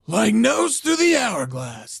Like notes through the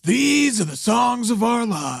hourglass, these are the songs of our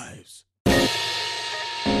lives.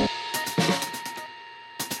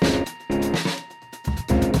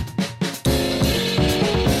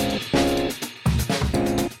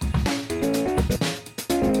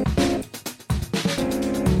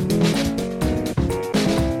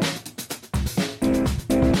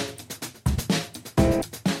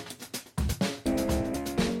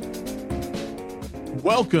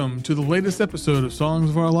 Welcome to the latest episode of Songs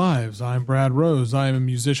of Our Lives. I'm Brad Rose. I am a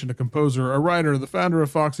musician, a composer, a writer, the founder of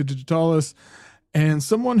Foxy Digitalis, and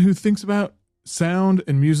someone who thinks about sound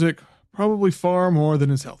and music probably far more than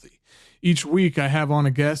is healthy. Each week I have on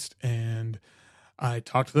a guest and I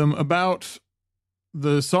talk to them about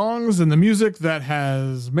the songs and the music that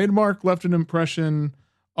has made a mark, left an impression,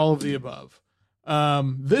 all of the above.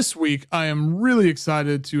 This week I am really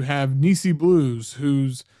excited to have Niecy Blues,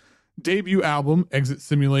 whose debut album, Exit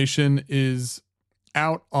Simulation, is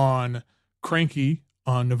out on Cranky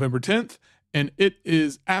on November 10th, and it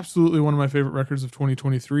is absolutely one of my favorite records of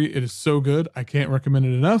 2023. It is so good. I can't recommend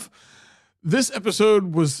it enough. This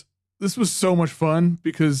was so much fun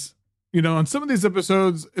because, you know, on some of these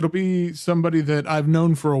episodes, it'll be somebody that I've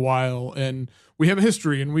known for a while and we have a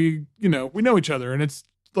history and we know each other and it's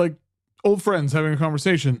like old friends having a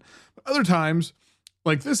conversation. But other times,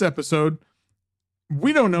 like this episode,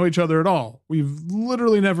 we don't know each other at all. We've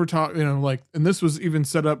literally never talked, and this was even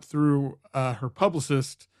set up through her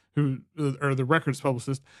publicist or the record's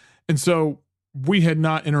publicist. And so we had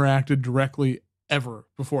not interacted directly ever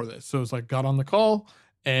before this. So it's like got on the call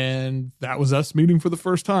and that was us meeting for the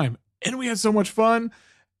first time. And we had so much fun.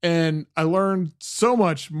 And I learned so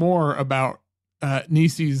much more about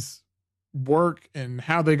Niecy's work and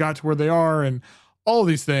how they got to where they are and all of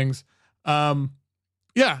these things. It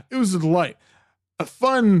was a delight. A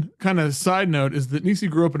fun kind of side note is that Niecy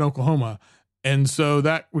grew up in Oklahoma. And so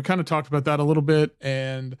that we kind of talked about that a little bit.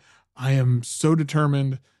 And I am so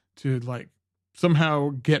determined to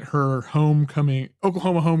somehow get her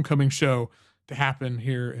Oklahoma homecoming show to happen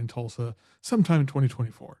here in Tulsa sometime in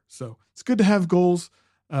 2024. So it's good to have goals.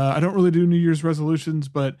 I don't really do New Year's resolutions,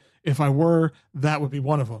 but if I were, that would be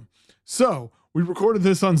one of them. So we recorded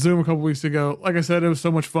this on Zoom a couple weeks ago. Like I said, it was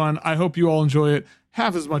so much fun. I hope you all enjoy it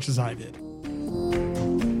half as much as I did.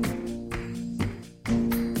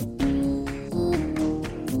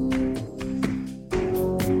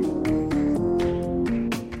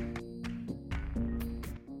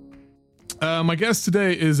 My guest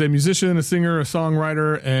today is a musician, a singer, a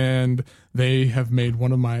songwriter, and they have made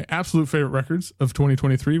one of my absolute favorite records of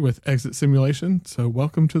 2023 with Exit Simulation. So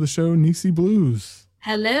welcome to the show, Niecy Blues.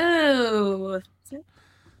 Hello.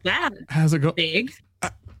 Wow. How's it go? Big.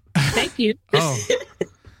 Thank you.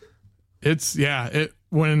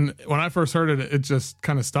 When I first heard it, it just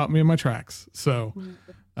kind of stopped me in my tracks. So,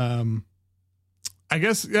 I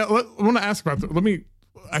guess, I want to ask about that.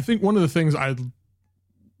 I think one of the things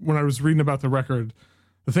when I was reading about the record,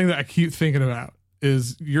 the thing that I keep thinking about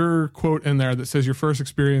is your quote in there that says your first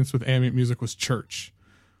experience with ambient music was church,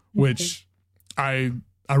 which I'm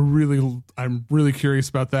really curious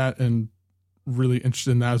about that and really interested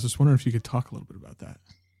in that. I was just wondering if you could talk a little bit about that.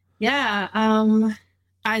 Yeah.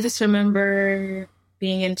 I just remember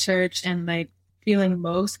being in church and feeling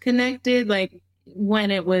most connected, when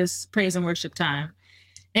it was praise and worship time.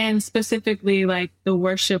 And specifically the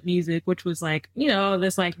worship music, which was this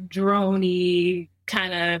droney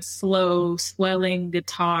kind of slow swelling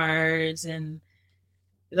guitars and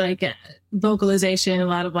vocalization, a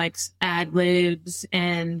lot of ad libs,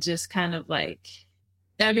 and just kind of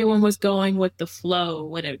everyone was going with the flow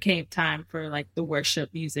when it came time for the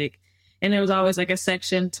worship music. And there was always a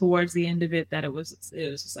section towards the end of it that it was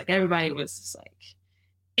just everybody was just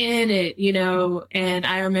in it, and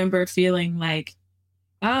I remember feeling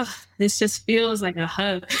this just feels like a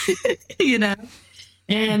hug, and I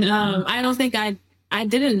don't think I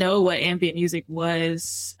didn't know what ambient music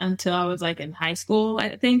was until I was in high school,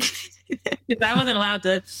 I think, because I wasn't allowed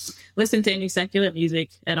to listen to any secular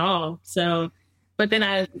music at all. So, but then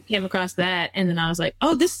I came across that and then I was like,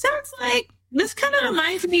 oh, this kind of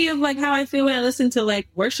reminds me of how I feel when I listen to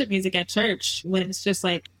worship music at church, when it's just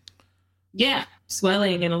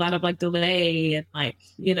swelling and a lot of delay and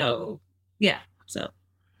so.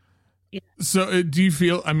 Yeah. So do you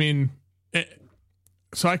feel,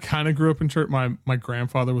 so I kind of grew up in church. My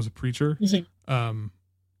grandfather was a preacher. Mm-hmm.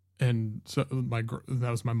 And so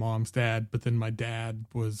that was my mom's dad, but then my dad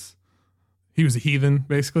was a heathen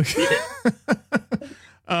basically.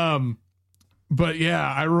 But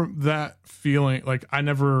yeah, that feeling, I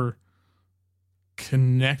never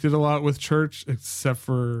connected a lot with church except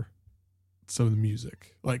for some of the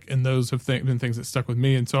music, like, and those have been things that stuck with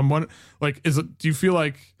me. And so I'm wondering, like, do you feel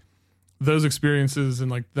like those experiences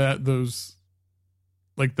and like those,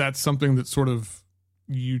 like, that's something that sort of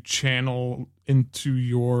you channel into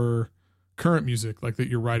your current music, like that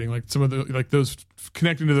you're writing, like some of the, like those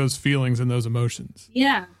connecting to those feelings and those emotions?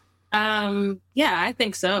 Yeah. Yeah, I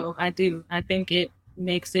think so. I do. I think it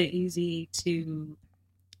makes it easy to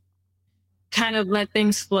kind of let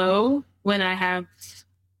things flow when I have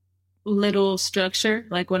little structure,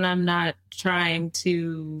 like when I'm not trying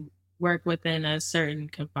to work within a certain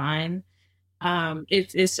confine.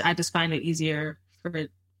 It's I just find it easier for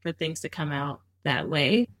things to come out that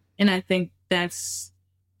way. And I think that's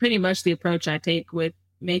pretty much the approach I take with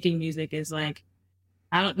making music, is like,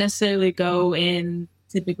 I don't necessarily go in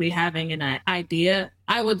typically having an idea.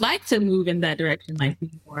 I would like to move in that direction, like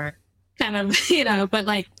be more kind of, but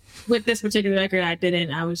like with this particular record, I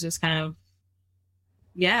didn't. I was just kind of,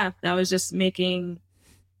 I was just making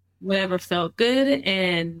whatever felt good.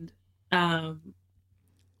 And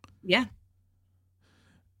yeah.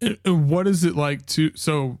 And what is it like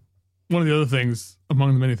so one of the other things,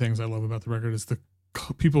 among the many things I love about the record, is the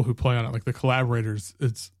people who play on it, like the collaborators.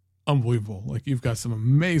 It's unbelievable. Like, you've got some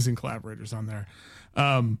amazing collaborators on there.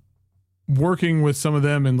 Working with some of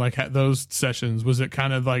them and like those sessions, was it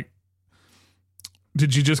kind of like,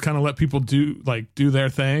 did you just kind of let people do their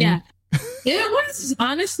thing? Yeah, it was,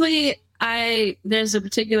 honestly, there's a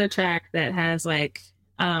particular track that has like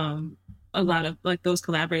a lot of like those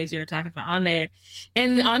collaborators you're talking about on there.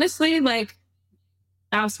 And honestly, like,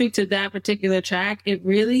 I'll speak to that particular track. It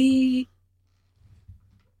really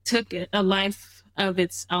took a life of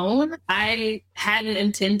its own. I hadn't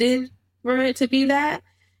intended for it to be that.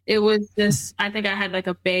 It was just, I think I had like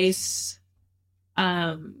a bass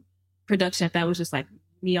production that was just like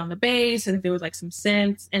me on the bass, and there was like some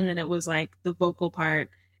synths, and then it was like the vocal part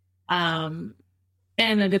and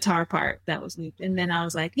the guitar part that was looped. And then I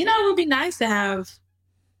was like, it would be nice to have,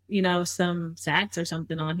 some sax or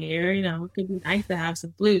something on here. It could be nice to have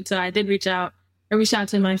some flute. So I did reach out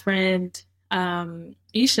to my friend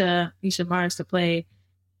Isha Mars to play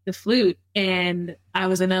the flute, and I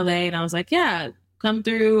was in LA, and I was like, yeah, come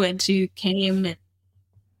through. And she came, and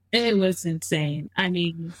it was insane. I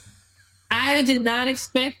mean, I did not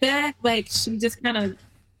expect that. Like, she just kind of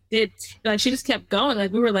did, like, she just kept going.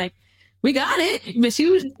 Like, we were like, we got it. But she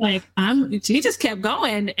was just like, she just kept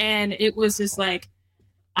going. And it was just like,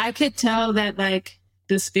 I could tell that like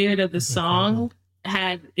the spirit of the song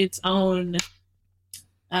had its own,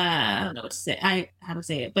 I don't know what to say, how to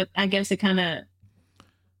say it, but I guess it kind of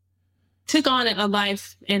took on a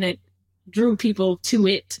life, and it drew people to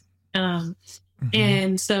it.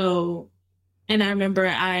 And so, and I remember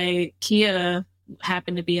Kia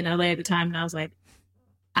happened to be in LA at the time, and I was like,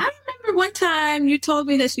 I remember one time you told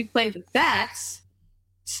me that you played the sax.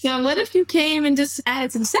 So what if you came and just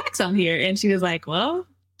added some sax on here? And she was like, well,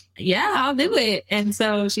 yeah, I'll do it. And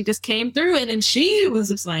so she just came through it, and she was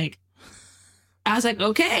just like, I was like,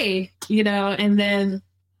 okay, and then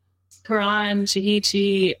Karan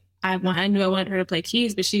Shahichi, I knew I wanted her to play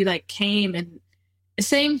keys, but she like came, and the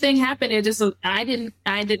same thing happened. It just, I didn't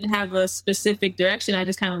have a specific direction. I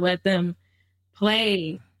just kind of let them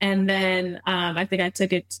play. And then I think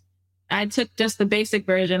I took just the basic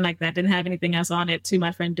version, like that didn't have anything else on it, to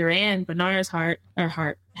my friend Duran Bernard's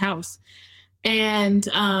house. And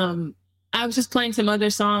I was just playing some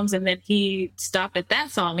other songs, and then he stopped at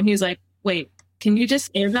that song, and he was like, wait, can you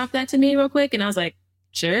just airdrop that to me real quick? And I was like,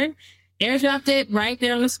 sure. Airdropped it right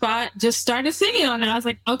there on the spot, just started singing on it. I was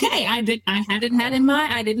like, okay, I hadn't had in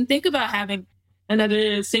mind. I didn't think about having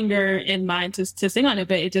another singer in mind to sing on it,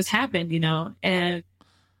 but it just happened, And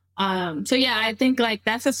so yeah, I think like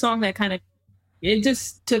that's a song that kind of, it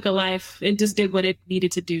just took a life. It just did what it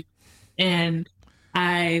needed to do. And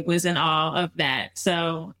I was in awe of that.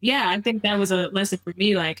 So yeah, I think that was a lesson for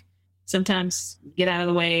me. Like, sometimes get out of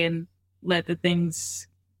the way and let the things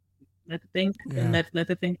let the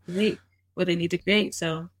things create what they need to create.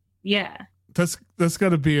 So yeah, that's got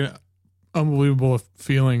to be an unbelievable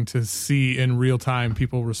feeling to see in real time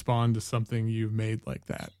people respond to something you've made like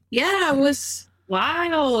that. Yeah, it was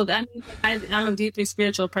wild. I mean, I'm a deeply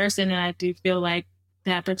spiritual person, and I do feel like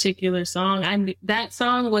that particular song, that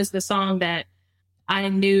song was the song that I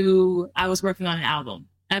knew I was working on an album.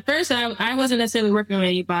 At first, I wasn't necessarily working on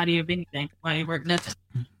any body of anything. I didn't work nothing.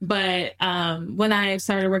 But when I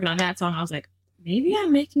started working on that song, I was like, maybe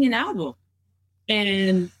I'm making an album.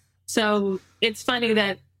 And so it's funny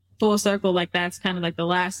that full circle, like that's kind of like the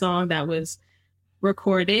last song that was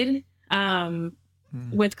recorded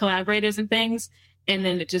with collaborators and things. And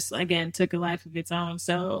then it just, again, took a life of its own.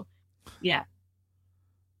 So, yeah.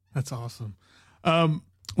 That's awesome. Well,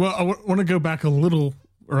 I want to go back a little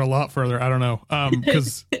or a lot further. I don't know.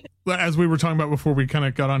 Because as we were talking about before we kind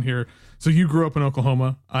of got on here, so you grew up in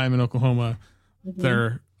Oklahoma. I'm in Oklahoma.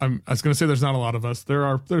 I was going to say there's not a lot of us.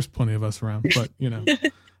 There's plenty of us around, but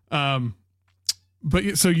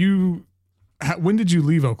but so when did you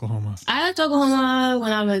leave Oklahoma? I left Oklahoma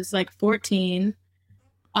when I was like 14,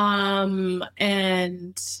 and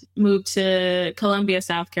moved to Columbia,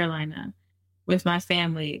 South Carolina with my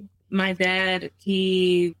family. My dad,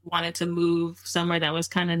 he wanted to move somewhere that was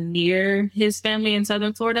kind of near his family in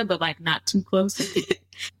Southern Florida, but like not too close.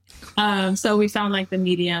 So we found like the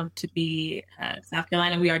medium to be South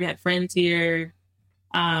Carolina. We already had friends here.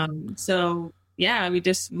 So yeah, we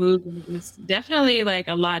just moved. It was definitely like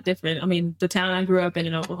a lot different. I mean, the town I grew up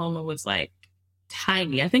in Oklahoma was like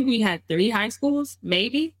tiny. I think we had 3 high schools,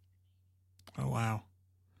 maybe. Oh, wow.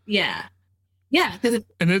 Yeah.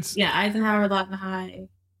 Eisenhower, Lawton High,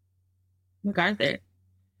 MacArthur.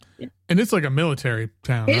 Yeah. And it's like a military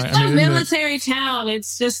town. It's right? a military town.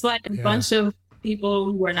 It's just like a bunch of people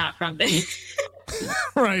who were not from there.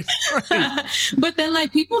 right. But then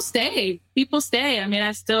like people stay. I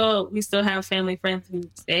mean, we still have family friends who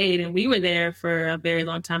stayed, and we were there for a very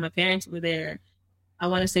long time. My parents were there. I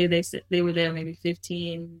want to say they were there maybe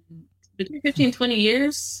 15, 20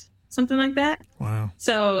 years, something like that. Wow.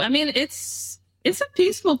 So, I mean, it's a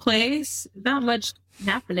peaceful place. Not much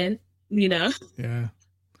happening, Yeah.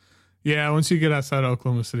 Yeah. Once you get outside of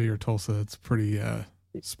Oklahoma City or Tulsa, it's pretty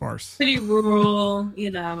sparse. Pretty rural,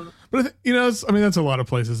 But, that's a lot of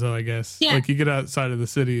places, though, I guess. Yeah. Like, you get outside of the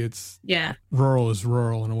city, it's... Yeah. Rural is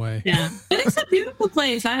rural in a way. Yeah. But it's a beautiful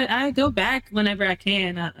place. I go back whenever I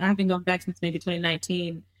can. I've been going back since maybe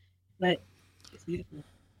 2019. But it's beautiful.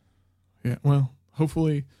 Yeah, well,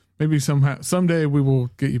 hopefully, maybe someday we will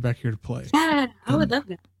get you back here to play. Yeah, I would love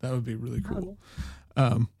that. That would be really cool.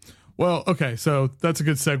 Well, okay, so that's a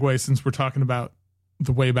good segue since we're talking about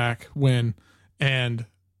the way back when, and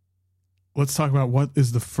let's talk about what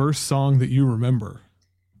is the first song that you remember.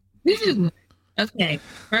 Okay,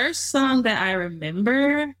 first song that I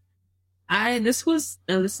remember, this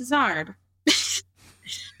is hard, but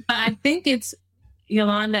I think it's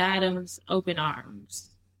Yolanda Adams' "Open Arms,"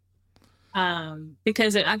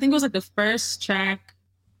 because I think it was like the first track.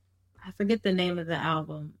 I forget the name of the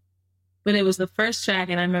album, but it was the first track,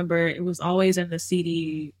 and I remember it was always in the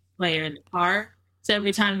CD player in the car. So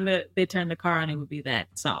every time that they turned the car on, it would be that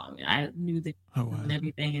song. I knew the and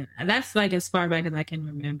everything, and that's like as far back as I can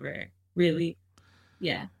remember. Really,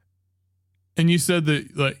 yeah. And you said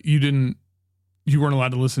that like you weren't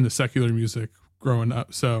allowed to listen to secular music growing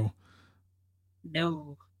up, so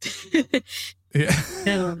no. Yeah.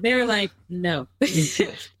 No, they were like, no. What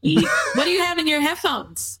do you have in your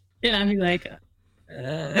headphones? And I'd be like,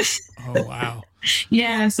 oh wow.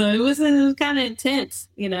 Yeah, so it was kind of intense,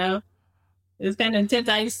 It was kind of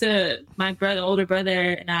intense. My older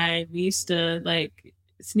brother and we used to like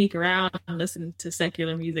sneak around and listen to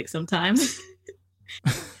secular music sometimes.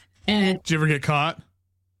 And did you ever get caught?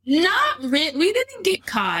 Not really. We didn't get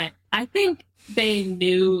caught. I think they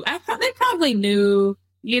knew. They probably knew,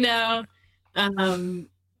 Yeah. And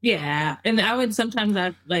I would sometimes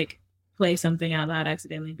I'd like play something out loud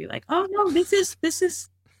accidentally and be like, oh no, this is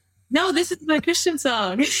my Christian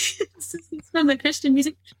song. This is from the Christian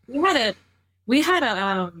music. We had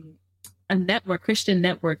a network, Christian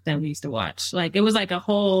network that we used to watch. Like it was like a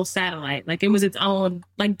whole satellite. Like it was its own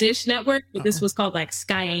like dish network, but this was called like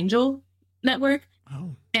Sky Angel Network.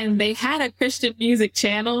 Oh. And they had a Christian music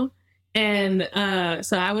channel. And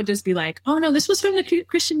so I would just be like, oh no, this was from the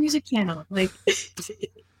Christian music channel. Like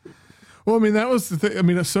well, I mean, that was the thing. I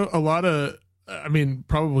mean, so a lot of, I mean,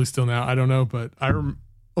 probably still now, I don't know, but I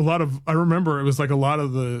remember it was like a lot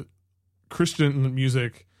of the Christian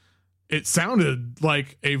music, it sounded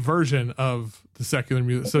like a version of the secular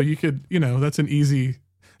music. So you could, it's an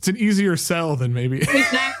easier sell than maybe.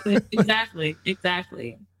 Exactly.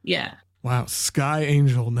 Yeah. Wow. Sky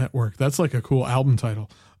Angel Network. That's like a cool album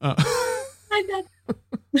title.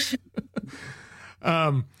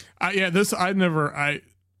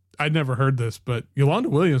 I'd never heard this, but Yolanda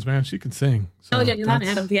Williams, man, she can sing. So oh yeah, Yolanda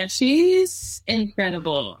Adams. Yeah, she's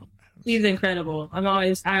incredible. She's incredible. I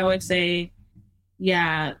always say,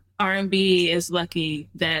 yeah, R&B is lucky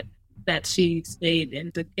that she stayed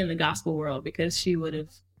in the gospel world because she would have.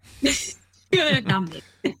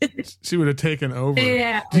 She would have taken over.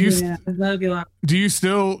 Yeah. I love Yolanda. Do you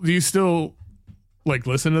still like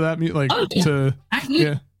listen to that music? Like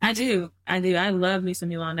I do. I love me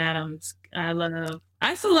some Yolanda Adams.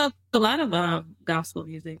 I still love a lot of gospel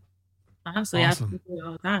music. Honestly, awesome. I listen to it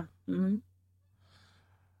all the time.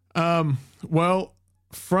 Mm-hmm. Well,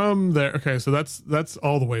 from there, okay, so that's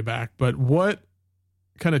all the way back. But what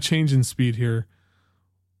kind of change in speed here?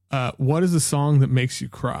 What is a song that makes you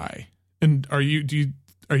cry? And are you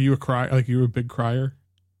a cry, like you're a big crier?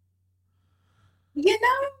 You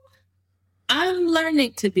know, I'm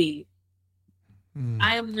learning to be.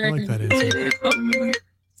 I am learning. I like that answer.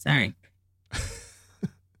 Sorry.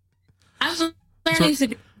 I'm learning to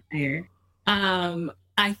be higher.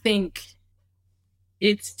 I think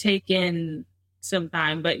it's taken some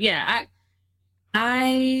time, but yeah,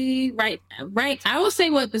 I will say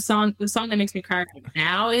what the song that makes me cry right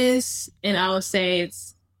now is, and I will say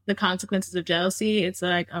it's The Consequences of Jealousy. It's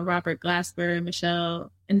like a Robert Glasper,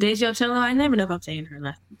 Michelle, and Deji Ocello. I never know if I'm saying her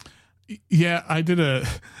last name. Yeah, I did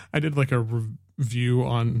like a review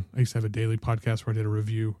on, I used to have a daily podcast where I did a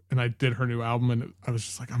review, and I did her new album, and I was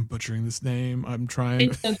just like, I'm butchering this name. I'm trying.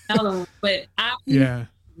 It's Ocello, but I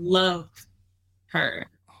love her.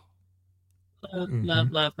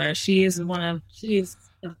 Love her. She is a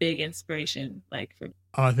big inspiration. Like for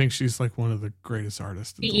I think she's like one of the greatest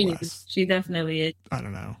artists in the last. She definitely is. I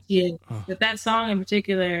don't know. Yeah, but that song in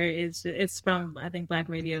particular it's from, I think, Black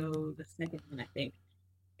Radio, the second one, I think,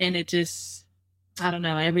 and it just, I don't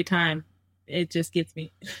know. Every time it just gets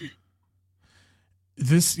me.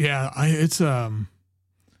 I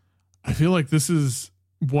feel like this is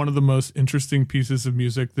one of the most interesting pieces of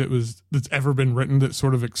music that's ever been written, that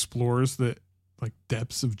sort of explores the like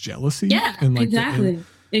depths of jealousy. Yeah, and like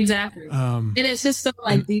exactly. And it's just so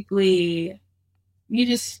like deeply, you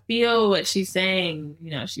just feel what she's saying. You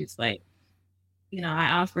know, she's like, you know,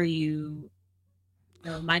 I offer you,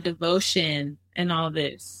 my devotion and all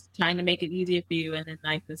this, trying to make it easier for you, and then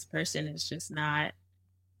like this person is just not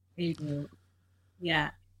able. Yeah.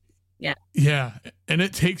 And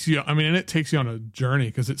it takes you on a journey,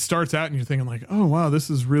 because it starts out and you're thinking like, oh wow, this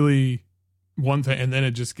is really one thing, and then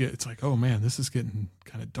it's like, oh man, this is getting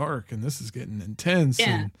kind of dark, and this is getting intense.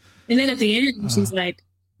 Yeah. And then at the end, she's like,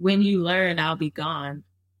 when you learn, I'll be gone.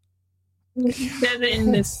 She says it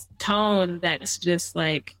in this tone that's just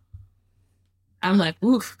like, I'm like,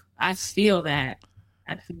 oof, I feel that.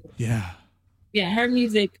 Yeah, her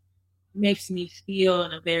music makes me feel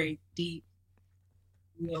in a very deep,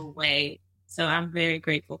 real way. So I'm very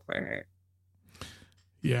grateful for her.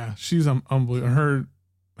 Yeah, she's unbelievable.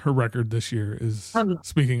 Her record this year is,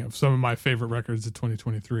 speaking of some of my favorite records of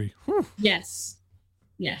 2023. Whew. Yes.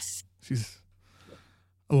 I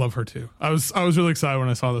love her too. I was really excited when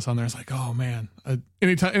I saw this on there. I was like, oh man,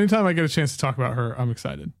 anytime I get a chance to talk about her, I'm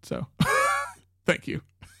excited. So thank you.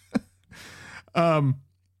 Well,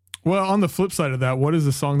 on the flip side of that, what is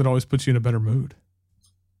the song that always puts you in a better mood?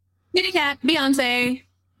 Kitty Cat, Beyonce.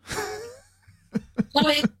 Love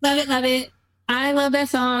it. I love that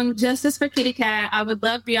song. Justice for Kitty Cat. I would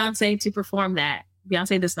love Beyonce to perform that.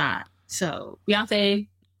 Beyonce does not. So Beyonce.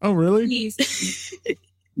 Oh, really? Please.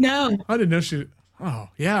 No. I didn't know she. Oh,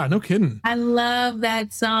 yeah. No kidding. I love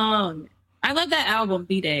that song. I love that album,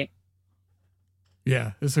 B-Day.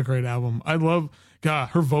 Yeah, it's a great album. I love, God,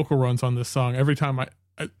 her vocal runs on this song. Every time I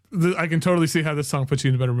can totally see how this song puts you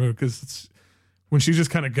in a better mood, because it's when she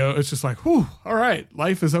just kind of it's just like, whew, all right,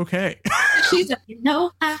 life is okay. She's like,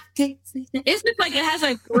 I can't see that. It's just like, it has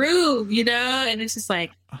a groove, and it's just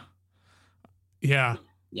like. Yeah.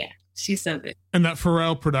 Yeah, she's so good. And that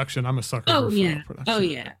Pharrell production, I'm a sucker for Pharrell production. Oh,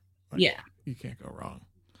 yeah. Like, you can't go wrong.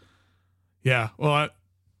 Yeah. Well,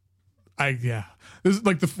 this is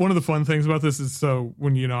like one of the fun things about this is, so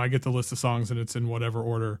when, I get the list of songs and it's in whatever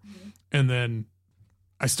order, and then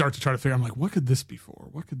I start to try to figure, I'm like, what could this be for?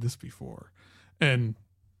 What could this be for? And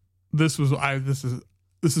this is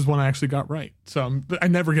one I actually got right. So I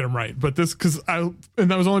never get them right, but and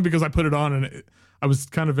that was only because I put it on and I was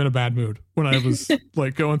kind of in a bad mood when I was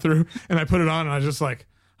like going through, and I put it on and I was just like,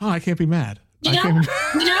 oh, I can't be mad.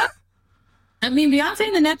 I mean, Beyonce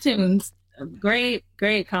and the Neptunes,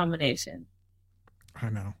 great combination. I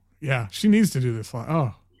know. Yeah, she needs to do this.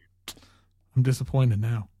 Oh, I'm disappointed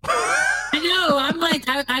now. I know. I'm like,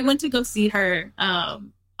 I went to go see her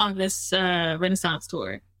on this Renaissance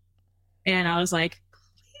tour, and I was like,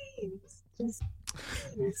 please.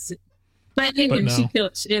 But no. She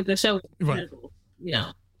killed the show was incredible, You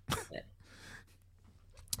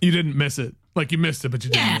didn't miss it. Like, you missed it, but you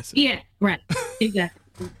didn't miss it. Yeah, right.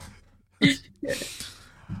 Exactly.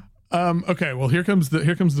 Okay, well, here comes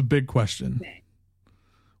the big question. Okay.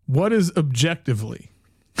 What is objectively,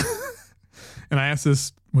 and I ask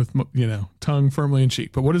this with, tongue firmly in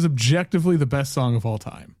cheek, but what is objectively the best song of all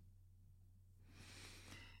time?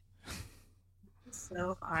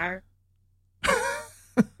 So hard.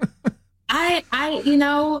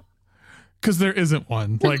 Because there isn't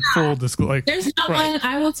one. Like full disclosure. Like, there's not one.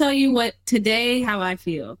 I will tell you what today how I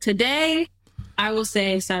feel. Today, I will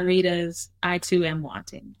say Sarita's "I Too Am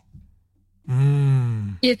Wanting."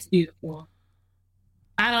 It's beautiful.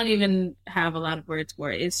 I don't even have a lot of words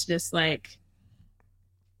for it. It's just like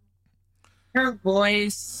her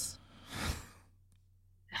voice.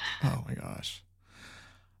 Oh my gosh.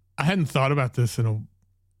 I hadn't thought about this in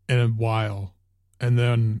a while. And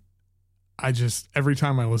then I just, every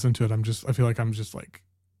time I listen to it, I feel like I'm just like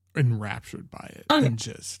enraptured by it. Okay. And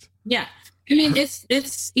just. Yeah. I mean,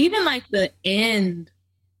 it's even like the end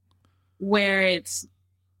where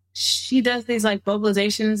she does these like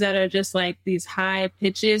vocalizations that are just like these high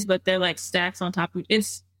pitches, but they're like stacks on top of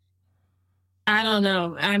it's. I don't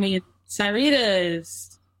know. I mean, Sarita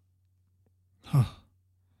is out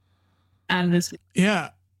of this. Yeah.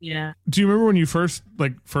 Yeah. Do you remember when you first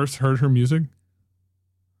heard her music?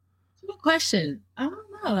 Good question. I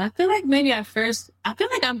don't know. I feel like I'm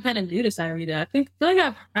kind of new to Sarita. I feel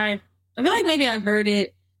like maybe I heard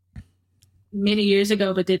it many years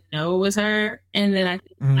ago, but didn't know it was her. And then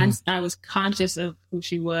I was conscious of who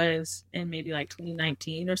she was in maybe like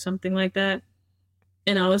 2019 or something like that.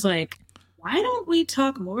 And I was like, why don't we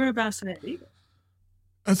talk more about Sarita?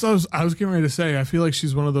 That's what I was getting ready to say. I feel like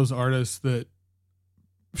she's one of those artists that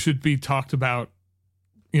should be talked about,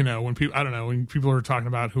 you know, when people are talking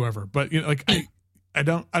about whoever. But, you know, like I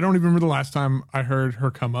don't even remember the last time I heard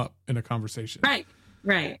her come up in a conversation.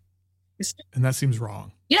 Right. And that seems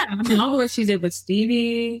wrong. Yeah, I mean, all the work she did with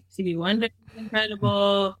Stevie Wonder,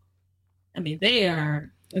 incredible. I mean, they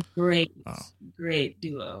are a great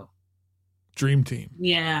duo. Dream team.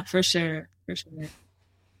 Yeah, for sure.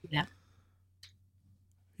 Yeah.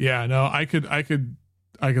 Yeah, no, I could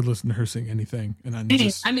listen to her sing anything, and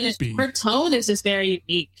her tone is just very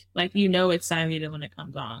unique. Like, you know, it's Sarita when it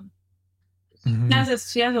comes on. Mm-hmm.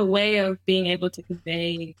 She has a way of being able to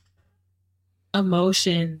convey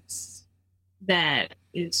emotions that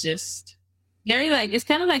is just very like, it's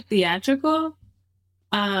kind of like theatrical,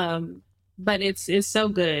 but it's so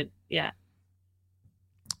good. Yeah.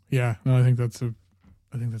 No, I think that's a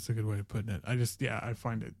good way of putting it. I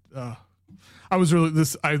find it. I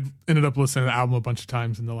ended up listening to the album a bunch of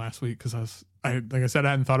times in the last week because like I said,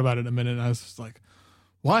 I hadn't thought about it in a minute, and I was just like,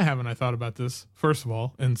 why haven't I thought about this? First of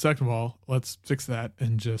all, and second of all, let's fix that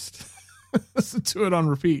and just listen to it on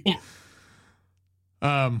repeat. Yeah.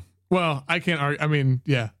 Well, I can't argue. I mean,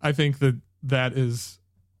 yeah, I think that is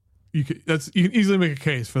you can easily make a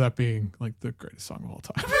case for that being like the greatest song of all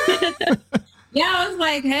time. Yeah, I was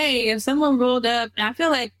like, hey, if someone rolled up, I feel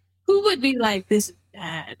like who would be like, this is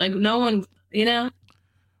bad? Like, no one, you know?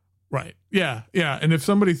 Right. Yeah. And if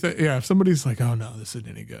somebody's like, oh no, this isn't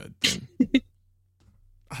any good, then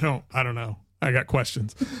I don't know. I got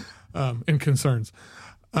questions and concerns.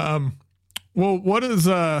 Well, what is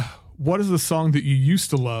the song that you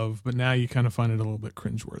used to love, but now you kind of find it a little bit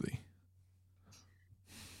cringeworthy?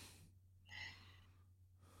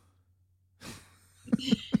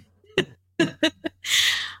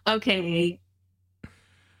 Okay.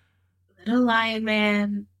 Little Lion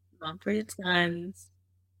Man, Mumford & Sons.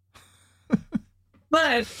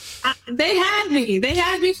 But they had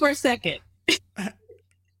me for a second. I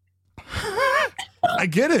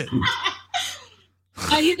get it.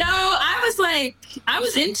 You know, I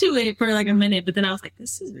was into it for like a minute, but then I was like,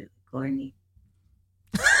 this is really corny.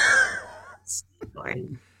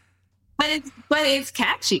 But it's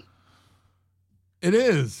catchy. It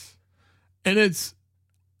is. And it's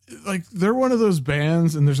like, they're one of those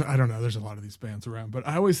bands, and there's a lot of these bands around, but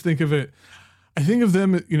I always think of them,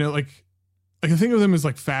 you know, like I think of them as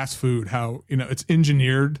like fast food, how, you know, it's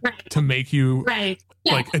engineered to make you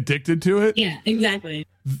like addicted to it. Yeah, exactly.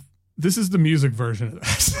 This is the music version of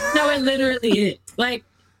that. No, it literally is. Like,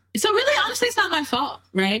 so really, honestly, it's not my fault,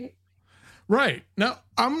 right? Right. No,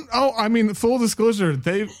 I mean, full disclosure,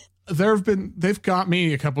 they've got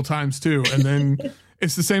me a couple times too. And then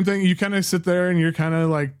it's the same thing. You kind of sit there and you're kind of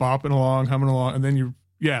like bopping along, humming along. And then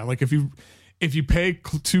like if you pay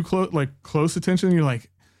too close attention, you're like,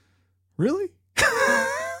 really?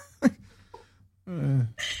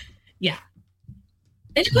 Yeah.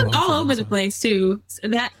 It was all over the place too. So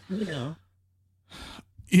that, you know.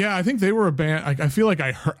 Yeah, I think they were a band. I feel like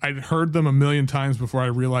I'd heard them a million times before I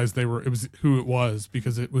realized it was who it was,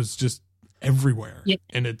 because it was just everywhere. Yeah.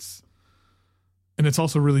 And it's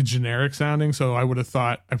also really generic sounding. So I would have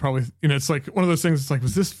thought it's like one of those things. It's like,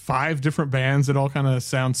 was this 5 different bands that all kind of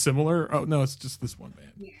sound similar? Oh no, it's just this one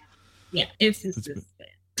band. Yeah. It's just this band.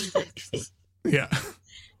 Yeah.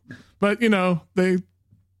 But you know, they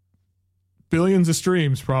billions of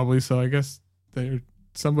streams probably. So I guess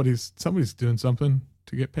somebody's doing something.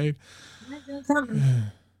 to get paid.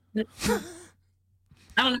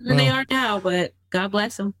 I don't know where they are now, but God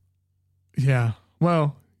bless them. Yeah.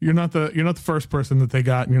 Well, you're not the first person that they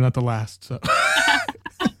got, and you're not the last. So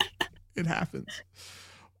it happens.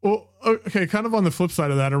 Well, okay. Kind of on the flip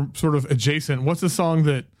side of that, or sort of adjacent. What's a song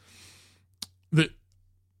that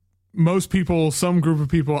most people, some group of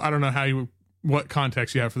people, I don't know what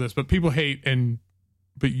context you have for this, but people hate,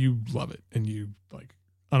 but you love it, and you like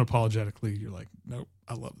unapologetically, you're like, nope,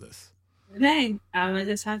 I love this. Hey, I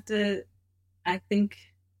just have to. I think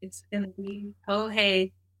it's gonna be "Oh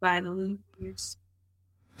Hey" by the Lumineers.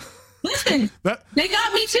 Listen, they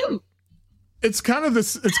got me too. It's kind of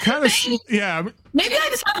this. It's kind of yeah. Maybe I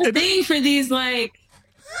just have a thing for these like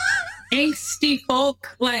angsty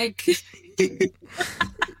folk. Like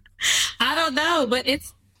I don't know, but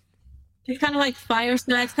it's kind of like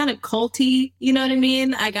Fireside. It's kind of culty. You know what I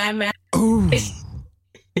mean? Like I'm mad. Oh.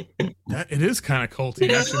 It is kind of culty,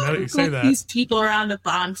 actually, now that you say that. These people around the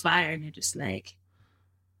bonfire, and you're just like,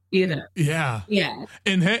 yeah.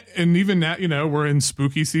 And even now, we're in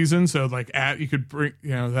spooky season, so like you could bring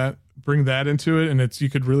that into it, and you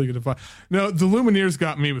could really get a vibe. No, the Lumineers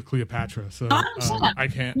got me with Cleopatra, so I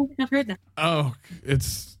can't. I've heard that. Oh,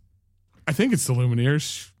 I think it's the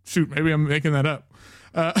Lumineers. Shoot, maybe I'm making that up.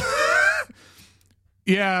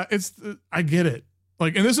 Yeah, I get it.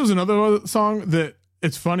 Like, and this was another song that.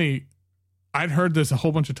 It's funny. I'd heard this a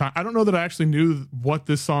whole bunch of times. I don't know that I actually knew what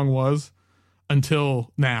this song was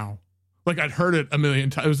until now. Like, I'd heard it a million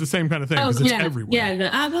times. It was the same kind of thing because it's everywhere. Yeah,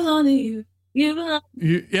 I belong to you. You belong.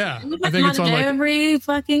 Yeah, I think it's on every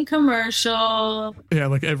fucking commercial. Yeah,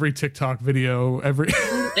 like every TikTok video,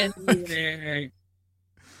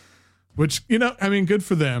 Which, I mean, good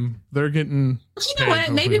for them. They're getting. You know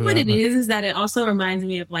what? Maybe what it is that it also reminds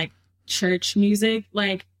me of like church music.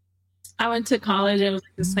 Like, I went to college. It was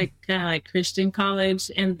like this like kind of like Christian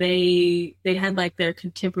college, and they had like their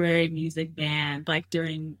contemporary music band. Like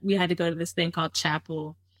we had to go to this thing called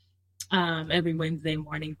chapel every Wednesday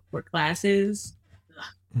morning for classes.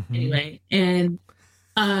 Mm-hmm. Anyway, and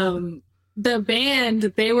the band,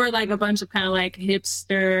 they were like a bunch of kind of like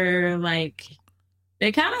hipster, like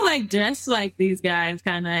they kind of like dressed like these guys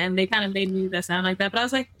kind of, and they kind of made music that sound like that. But I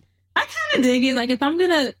was like, I kind of dig it. Like if I'm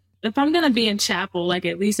gonna be in chapel, like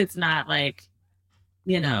at least it's not like,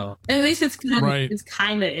 at least it's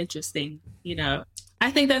kind of interesting,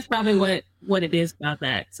 I think that's probably what it is about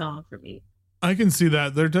that song for me. I can see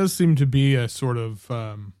that. There does seem to be a sort of,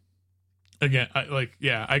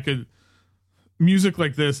 music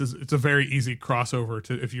like this it's a very easy crossover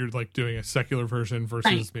to if you're like doing a secular version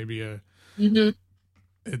versus maybe a,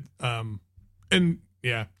 and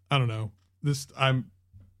yeah, I don't know.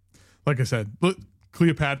 Like I said,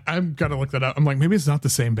 Cleopatra, I've got to look that up. I'm like, maybe it's not the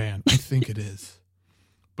same band. I think it is.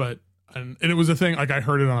 But, and it was a thing, like I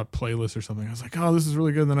heard it on a playlist or something. I was like, oh, this is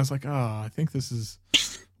really good. And then I was like, oh, I think this is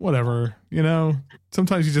whatever.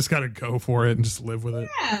 Sometimes you just got to go for it and just live with it.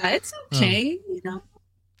 Yeah, it's okay.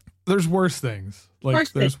 There's worse things.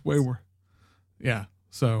 Like there's way worse. Yeah.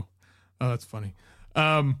 So, that's funny.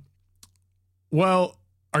 Well,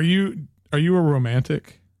 are you a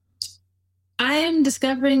romantic? I am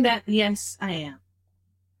discovering that, yes, I am.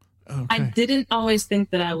 Okay. I didn't always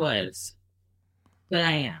think that I was, but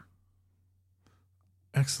I am.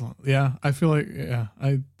 Excellent. Yeah, I feel like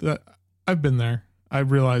I've been there. I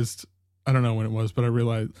realized, I don't know when it was, but I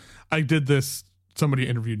realized I did this. Somebody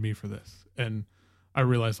interviewed me for this, and I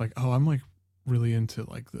realized like, oh, I'm like really into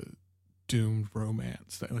like the doomed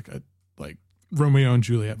romance, like Romeo and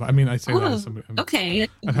Juliet. I mean, I say that as somebody. Okay.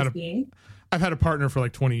 I've had a partner for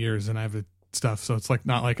like 20 years, and I have stuff, so it's like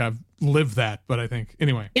not like I've lived that, but I think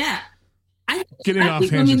anyway. Yeah, getting off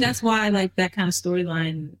tangent. I mean, that's why like that kind of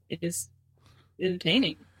storyline is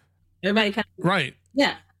entertaining. Everybody kind of right.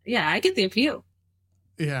 Yeah, I get the appeal.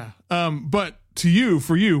 Yeah, but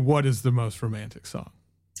for you, what is the most romantic song?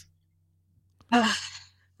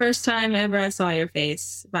 First Time Ever I Saw Your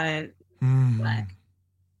Face by Black.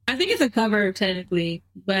 I think it's a cover technically,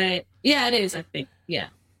 but yeah, it is. I think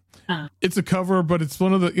it's a cover, but it's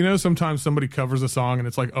one of the, sometimes somebody covers a song and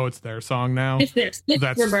it's like, oh, it's their song now. It's theirs. It's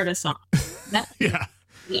Roberta's song. Yeah.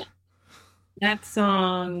 That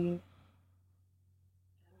song,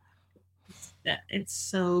 it's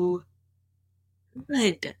so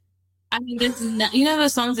good. I mean, there's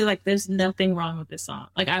those songs that like, there's nothing wrong with this song.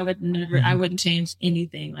 Like I wouldn't change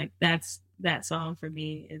anything. Like that song for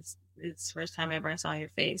me is First Time Ever I Saw Your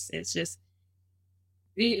Face. It's just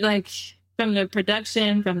like, from the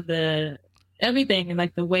production, from the everything, and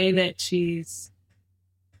like the way that she's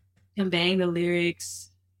conveying the lyrics.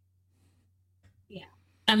 Yeah.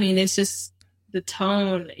 I mean, it's just the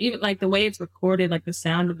tone, even like the way it's recorded, like the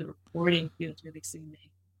sound of the recording feels really soothing.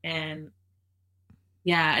 And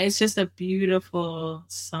yeah, it's just a beautiful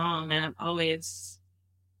song. And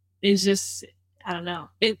it's just, I don't know,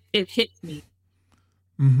 it hits me.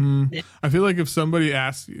 Mm-hmm. I feel like if somebody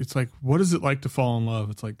asks you, it's like, what is it like to fall in love?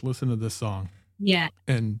 It's like, listen to this song. Yeah.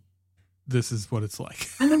 And this is what it's like.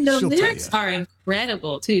 I mean, the lyrics are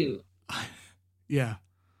incredible too. Yeah.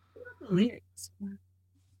 The lyrics.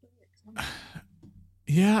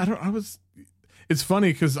 Yeah, it's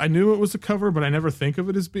funny because I knew it was a cover, but I never think of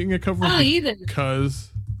it as being a cover. Oh, either.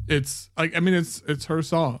 Because it's like, I mean, it's her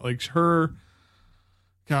song. Like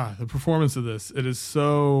God, the performance of this, it is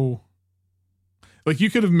so, like, you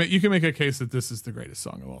can make a case that this is the greatest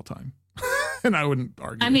song of all time. And I wouldn't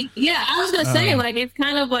argue. I mean, yeah, I was gonna say, like, it's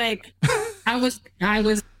kind of like I was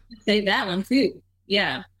gonna say that one too.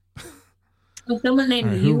 Yeah. So someone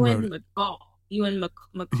named Ewan McCall. Ewan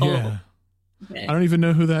McCall. Yeah. Okay. I don't even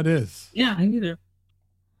know who that is. Yeah, I either.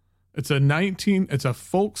 It's a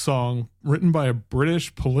folk song written by a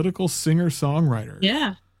British political singer-songwriter.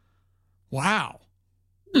 Yeah. Wow.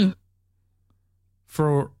 He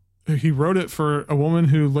wrote it for a woman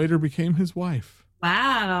who later became his wife.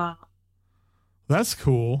 Wow. That's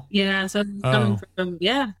cool. Yeah, so coming from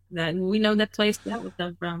that we know that place that would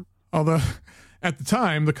come from. Although at the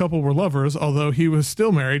time the couple were lovers, although he was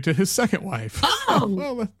still married to his second wife. Oh,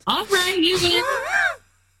 well, all right, you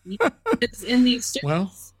win. It's in the streets.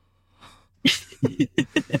 Well,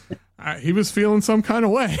 he was feeling some kind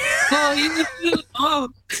of way. I'm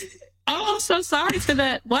so sorry for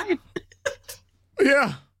that wife.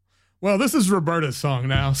 Yeah. Well, this is Roberta's song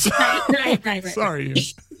now. So right. Sorry.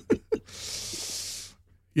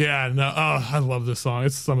 Yeah, no, I love this song.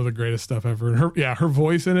 It's some of the greatest stuff ever. And her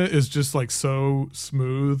voice in it is just like so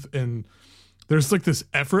smooth, and there's like this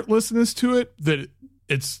effortlessness to it that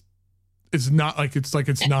it's not like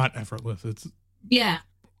it's not effortless. It's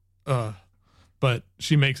but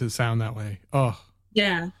she makes it sound that way. Oh.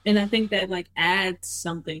 Yeah, and I think that like adds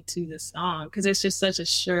something to the song because it's just such a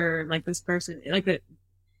sure, like this person, like the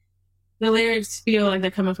lyrics feel like they're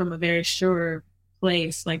coming from a very sure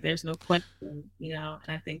place, like there's no question, you know.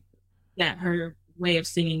 And I think that her way of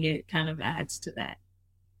singing it kind of adds to that.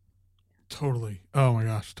 Totally. Oh my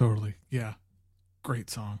gosh, totally. Yeah, great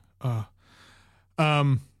song.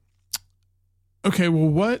 Okay, well,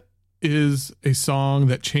 what is a song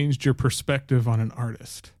that changed your perspective on an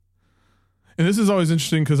artist? And this is always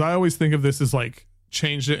interesting because I always think of this as like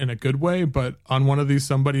changed it in a good way, but on one of these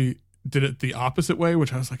somebody did it the opposite way,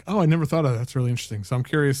 which I was like, oh, I never thought of that. That's really interesting. So I'm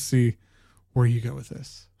curious to see where you go with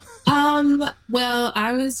this. Well,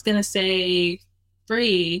 I was gonna say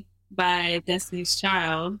Free by Destiny's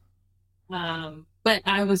Child. But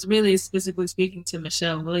I was really specifically speaking to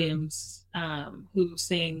Michelle Williams, who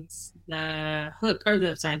sings the hook or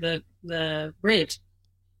the bridge.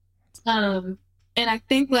 And I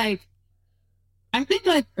think like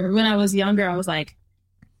when I was younger, I was like,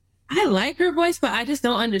 I like her voice, but I just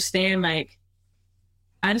don't understand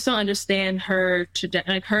her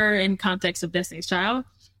like her in context of Destiny's Child.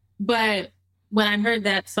 But when I heard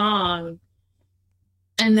that song,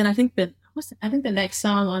 and then I think the next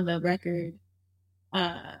song on the record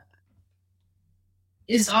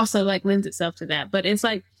is also like lends itself to that. But it's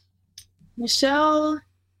like Michelle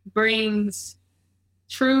brings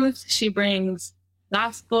truth, she brings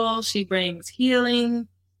gospel, she brings healing,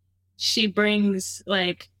 she brings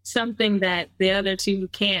like something that the other two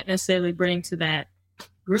can't necessarily bring to that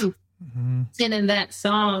group. Mm-hmm. And in that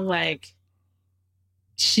song, like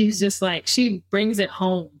she's just like she brings it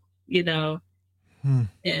home, you know.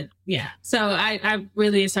 And yeah, so I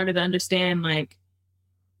really started to understand like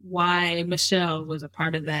why Michelle was a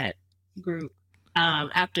part of that group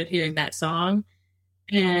after hearing that song.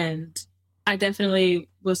 And I definitely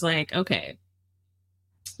was like, okay,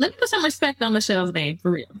 let me put some respect on Michelle's name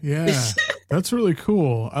for real. Yeah, that's really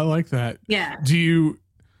cool. I like that. Yeah. Do you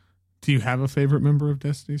have a favorite member of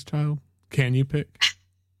Destiny's Child? Can you pick?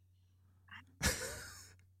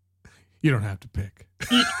 You don't have to pick.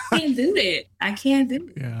 I can't do it. I can't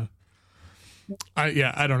do it. Yeah.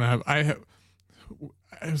 I don't know. I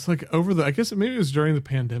was like I guess maybe it was during the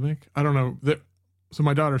pandemic. I don't know. So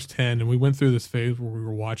my daughter's 10 and we went through this phase where we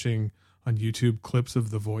were watching on YouTube clips of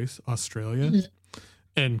The Voice Australia. Mm-hmm.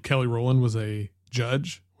 And Kelly Rowland was a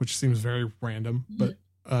judge, which seems very random,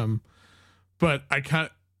 mm-hmm. But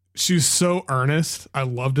she's so earnest. I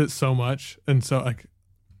loved it so much. And so like,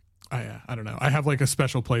 I don't know. I have like a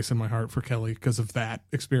special place in my heart for Kelly because of that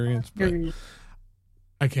experience, but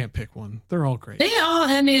I can't pick one. They're all great.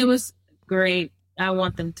 It was great. I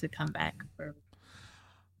want them to come back.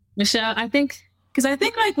 Michelle, I think Because I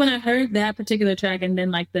think like when I heard that particular track, and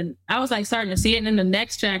then like I was like starting to see it, and then the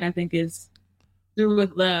next track I think is Through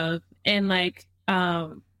with Love, and like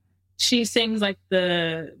she sings like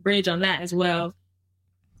the bridge on that as well,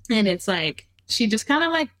 and it's like she just kind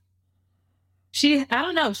of like I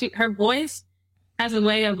don't know, her voice has a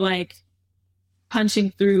way of like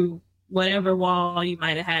punching through whatever wall you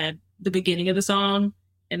might have had the beginning of the song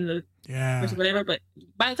and the whatever, but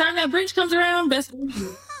by the time that bridge comes around, best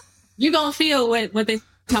you're gonna feel what they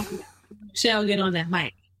talking about. Michelle, get on that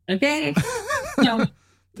mic, okay?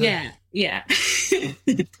 Yeah.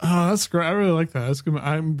 Oh, that's great. I really like that. That's good.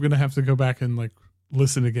 I'm gonna have to go back and like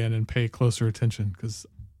listen again and pay closer attention because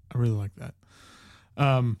I really like that.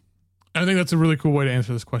 I think that's a really cool way to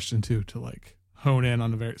answer this question too, to like hone in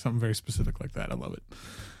on something very specific like that. I love it.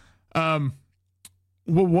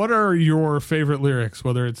 Well, what are your favorite lyrics?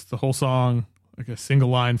 Whether it's the whole song, like a single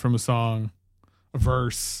line from a song, a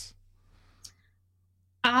verse.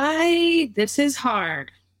 This is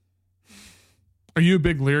hard. Are you a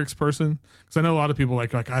big lyrics person? Because I know a lot of people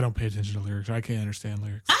like I don't pay attention to lyrics. I can't understand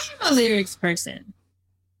lyrics. I'm a lyrics person.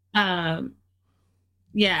 Yeah,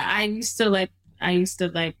 I used to like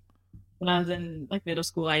when I was in like middle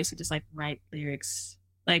school, I used to just like write lyrics,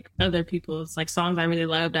 like other people's like songs I really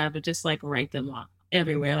loved. I would just like write them on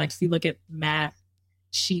everywhere. Like if you look at math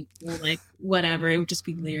sheet or like whatever, it would just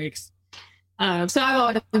be lyrics. So I've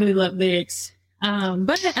always really loved lyrics.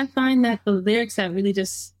 But I find that the lyrics that really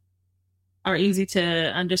just are easy to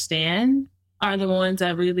understand are the ones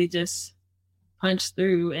that really just punch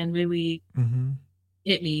through and really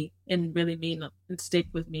hit me and really mean and stick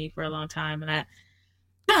with me for a long time. And I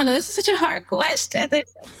don't know, this is such a hard question.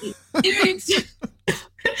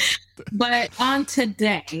 But on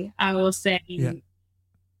today, I will say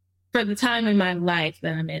for the time in my life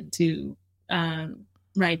that I'm into,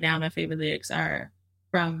 right now, my favorite lyrics are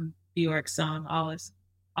from Bjork's song, All is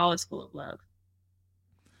Full of Love.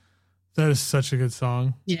 That is such a good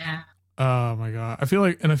song. Yeah. Oh my God. I feel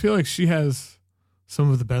like she has some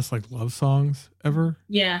of the best like love songs ever.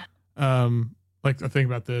 Yeah. Like I think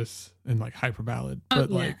about this and like Hyper Ballad, but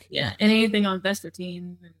and anything on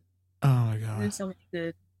Vespertine. Oh my God. There's so many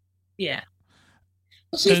good. Yeah.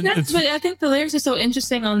 But I think the lyrics are so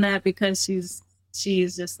interesting on that because she's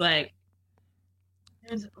just like,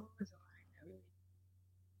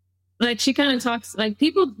 like she kind of talks like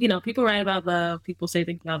people write about love, people say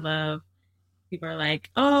things about love, people are like,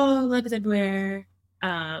 oh, love is everywhere,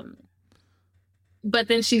 but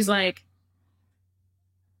then she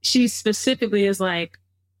specifically is like,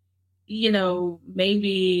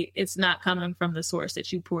 maybe it's not coming from the source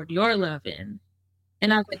that you poured your love in.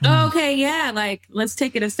 And I was like, oh, okay, yeah, like let's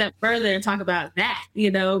take it a step further and talk about that,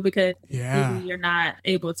 because maybe you're not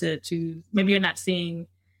able to choose, maybe you're not seeing,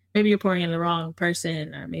 maybe you're pouring in the wrong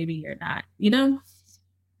person, or maybe you're not, Yeah.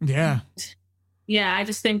 Yeah, I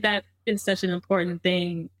just think that is such an important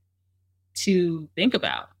thing to think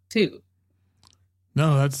about too.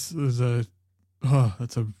 No, that's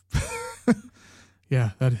yeah,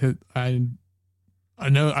 that hit. I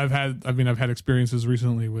know I've had experiences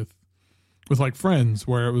recently with like friends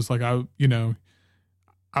where it was like I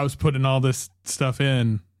was putting all this stuff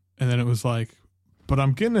in and then it was like, but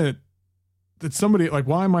I'm getting it. It's somebody like,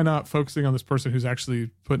 why am I not focusing on this person who's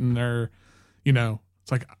actually putting their,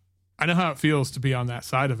 it's like, I know how it feels to be on that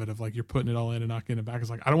side of it, of like, you're putting it all in and not getting it back.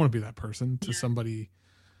 It's like, I don't want to be that person to somebody.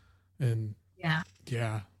 And yeah,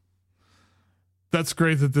 that's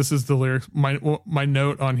great that this is the lyrics. My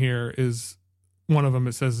note on here is one of them.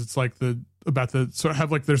 It says, it's like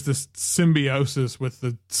there's this symbiosis with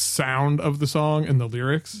the sound of the song and the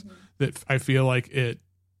lyrics that I feel like it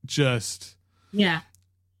just,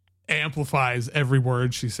 amplifies every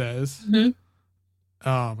word she says.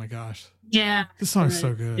 Oh my gosh. Yeah. This song's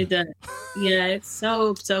so good. It does. Yeah, it's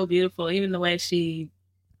so beautiful. Even the way she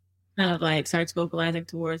kind of like starts vocalizing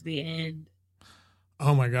towards the end.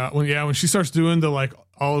 Oh my God. When she starts doing the like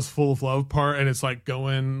all is full of love part and it's like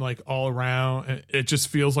going like all around, and it just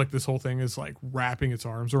feels like this whole thing is like wrapping its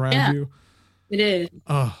arms around you. It is.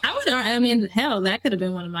 Hell, that could have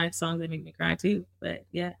been one of my songs that make me cry too. But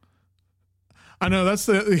yeah. I know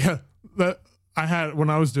that I had when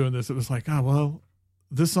I was doing this, it was like, oh, well,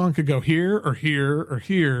 this song could go here or here or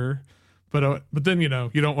here. But then, you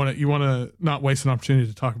don't want to not waste an opportunity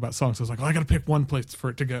to talk about songs. So I was like, I got to pick one place for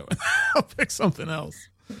it to go. I'll pick something else.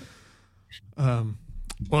 Well,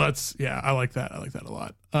 I like that. I like that a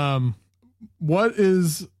lot. What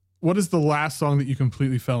is the last song that you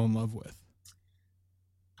completely fell in love with?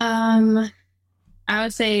 I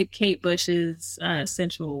would say Kate Bush's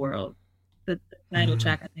Sensual World. The title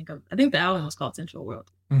track, I think the album was called Sensual World.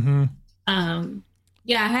 Mm-hmm. I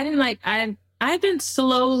hadn't I've been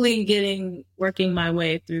slowly working my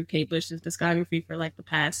way through Kate Bush's discography for like the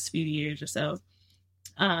past few years or so.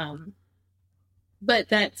 But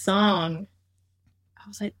that song, I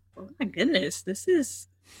was like, oh my goodness,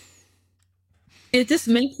 it just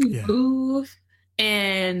makes you move.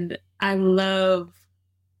 And I like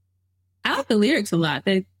the lyrics a lot.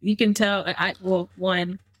 You can tell, I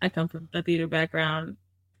come from a theater background,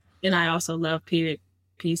 and I also love period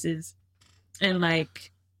pieces and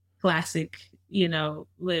like classic,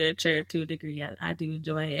 literature to a degree. I do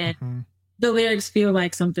enjoy it. And the lyrics feel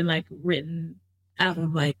like something like written out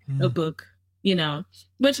of like a book,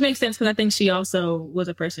 which makes sense because I think she also was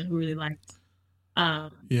a person who really liked,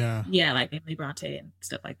 like Emily Bronte and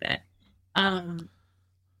stuff like that. And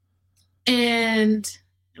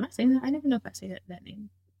am I saying that? I never know if I say that name.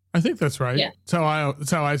 I think that's right. Yeah.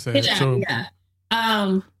 That's how I say it. So yeah.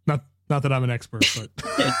 Not that I'm an expert, but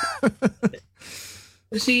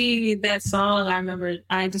that song, I remember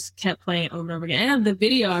I just kept playing it over and over again. And the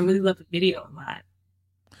video, I really love the video a lot.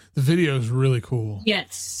 The video is really cool.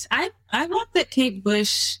 Yes. I love that Kate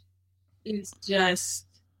Bush is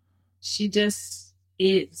she just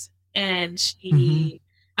is. And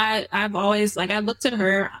I've always, like, I looked at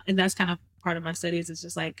her, and that's kind of part of my studies, is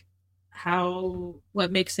just like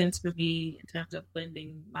what makes sense for me in terms of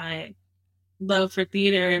blending my love for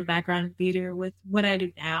theater and background in theater with what I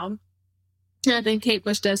do now. And I think Kate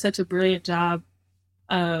Bush does such a brilliant job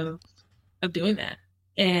of doing that.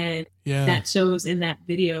 And that shows in that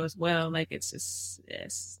video as well. Like, it's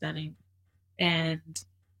stunning. And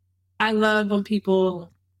I love when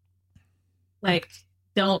people like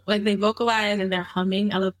they vocalize and they're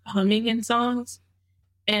humming. I love humming in songs.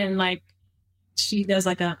 And like she does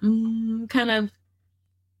like a kind of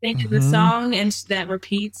thing in the song, and that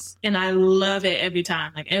repeats, and I love it every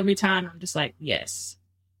time. Like every time I'm just like, yes.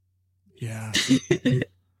 Yeah.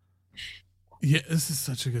 Yeah, this is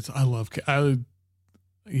such a good song. I love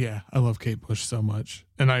Kate Bush so much.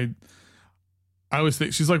 And I always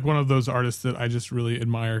think she's like one of those artists that I just really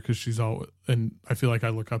admire, because and I feel like I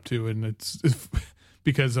look up to, and it's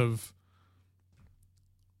because of,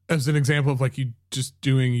 as an example of like you just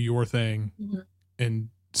doing your thing and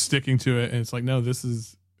sticking to it. And it's like, no, this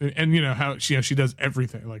is, and how she does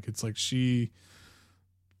everything. Like, it's like she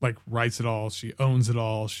like writes it all. She owns it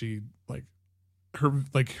all. She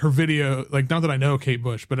her video, like, not that I know Kate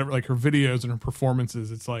Bush, but like her videos and her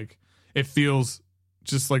performances, it's like, it feels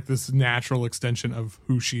just like this natural extension of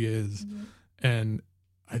who she is. And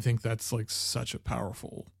I think that's like such a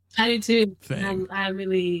powerful I do too thing. I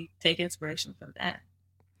really take inspiration from that.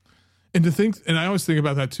 And to think, and I always think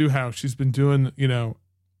about that too, how she's been doing,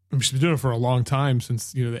 she's been doing it for a long time,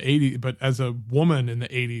 since, the 80s, but as a woman in the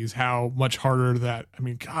 80s, how much harder that,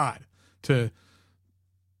 God, to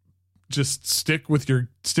just stick to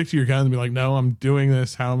your gun and be like, no, I'm doing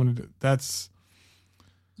this. How I'm going to do that's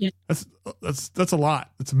a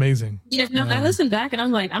lot. That's amazing. Yeah. No, I listen back and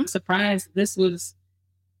I'm like, I'm surprised this was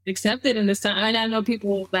accepted in this time. I know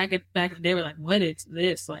people back in the day were like, what is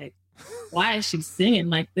this? Like, why is she singing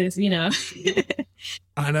like this?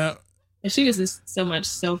 I know. And she was just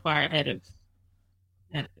so far ahead of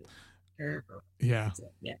her. Yeah. So,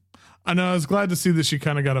 yeah. I know. I was glad to see that she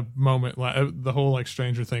kind of got a moment, like the whole like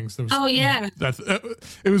Stranger Things. It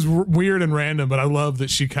was weird and random, but I love that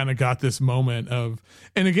she kind of got this moment of,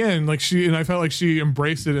 and again, like I felt like she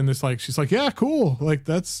embraced it in this, like, she's like, yeah, cool. Like,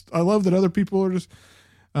 I love that other people are just,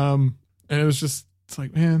 and it was just, it's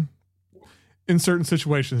like, man, in certain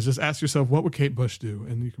situations, just ask yourself, what would Kate Bush do?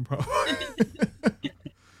 And you can probably,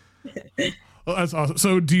 well, that's awesome.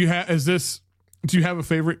 So do you have a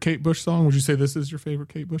favorite Kate Bush song? Would you say this is your favorite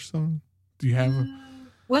Kate Bush song? Do you have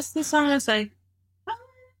what's the song that's like,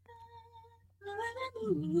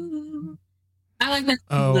 I like that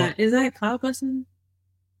song a lot. Is that Cloud Busting?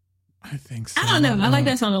 I think so. I don't know. I like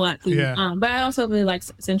that song a lot too. Yeah. But I also really like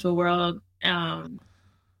Central World. What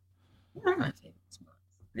are my favorite songs?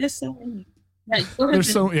 There's so many.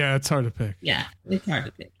 It's hard to pick. Yeah, it's hard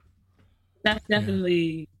to pick. That's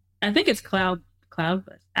definitely, I think it's Cloud Bust.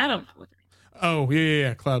 I don't know what it is. Oh,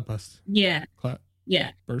 yeah. Cloud Bust. Yeah.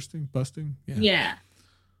 Yeah. Busting? Yeah. Yeah.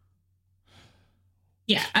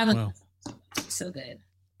 Yeah, I like that. So good.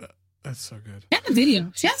 That's so good. And the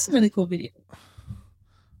video. She has some really cool video.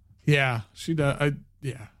 Yeah, she does.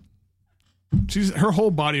 Her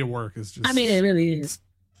whole body of work is just, it really is.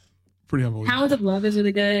 Pretty unbelievable. Hounds of Love is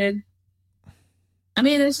really good.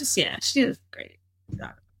 It's just, she is great.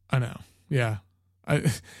 I know. Yeah.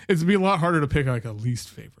 It'd be a lot harder to pick like a least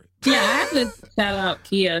favorite. Yeah, I have to shout out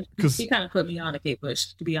Kia, because she kind of put me on to Kate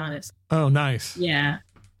Bush, to be honest. Oh, nice. Yeah.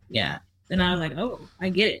 And I was like, oh, I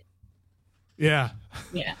get it. Yeah.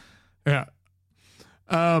 Yeah. Yeah.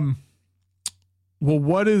 Um, well,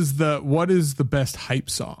 what is the best hype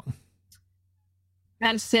song?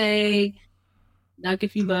 I'd say, "Knock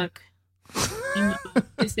If You Buck."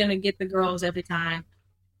 It's gonna get the girls every time.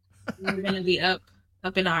 We're gonna be up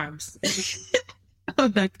in arms.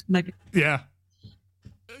 Yeah,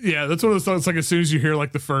 yeah. That's one of those songs. Like as soon as you hear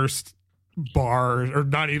like the first bar, or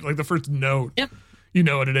not even like the first note, yep, you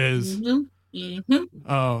know what it is.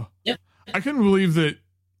 Oh, yep. I couldn't believe that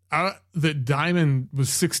that Diamond was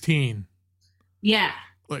 16. Yeah,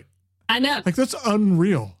 like I know. Like that's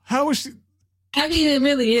unreal. How is she? I mean, it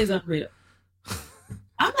really is unreal.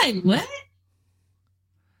 I'm like, what?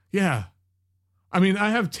 Yeah. I mean,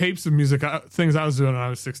 I have tapes of music, things I was doing when I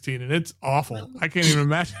was 16, and it's awful. I can't even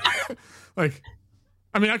imagine. Like,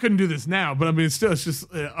 I mean, I couldn't do this now, but I mean, it's just,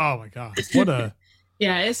 oh my God. What a.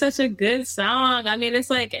 Yeah, it's such a good song. I mean, it's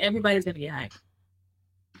like everybody's going to get hyped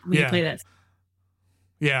when you play that.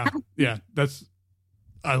 Yeah. Yeah.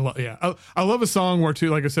 I love a song where, too,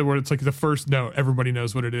 like I said, where it's like the first note, everybody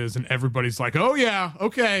knows what it is, and everybody's like, oh, yeah,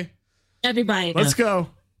 okay. Everybody knows. Let's go.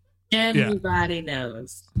 Everybody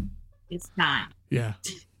knows. It's time. Yeah.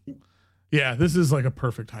 Yeah, this is like a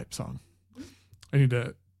perfect hype song. I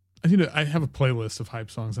have a playlist of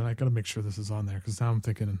hype songs, and I got to make sure this is on there, because now I'm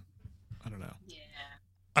thinking, I don't know. Yeah.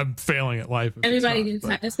 I'm failing at life. Everybody gets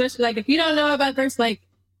hype, especially like if you don't know about verse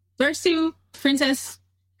 2, Princess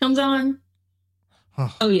comes on.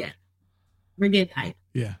 Oh yeah. We're getting hype.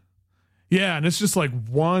 Yeah. Yeah, and it's just like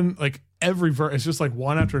one, like every verse, it's just like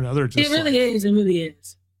one after another. Just it really is. It really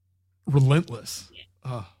is. Relentless. Yeah.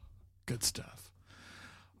 Oh, good stuff.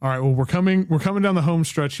 All right. Well, we're coming down the home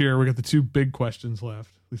stretch here. We got the 2 big questions left.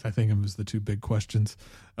 At least I think it was the 2 big questions.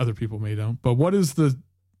 Other people may don't. But what's the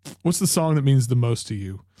song that means the most to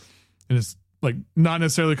you? And it's like not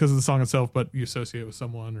necessarily because of the song itself, but you associate it with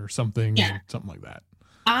someone or something, or something like that.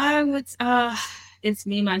 I would. It's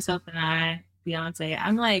Me, Myself, and I. Beyonce.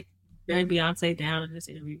 I'm like very Beyonce down in this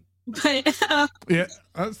interview. But yeah,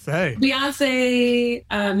 I'd say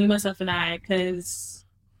Beyonce, Me, Myself, and I, because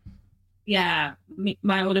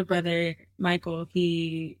my older brother Michael,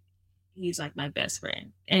 he's like my best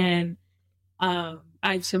friend, and I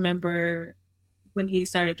just remember when he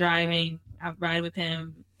started driving, I'd ride with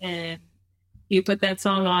him, and he put that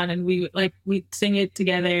song on, and we'd sing it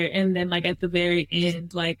together, and then like at the very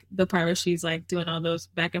end, like the part where she's like doing all those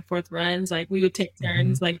back and forth runs, like we would take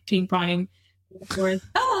turns, like ping ponging forth.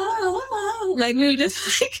 Like we would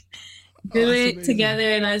just like do it together,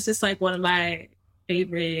 and that's just like one of my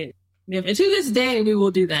favorite. And to this day, we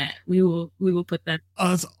will do that. We will put that. Oh,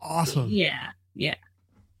 that's awesome. Yeah.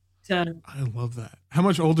 So I love that. How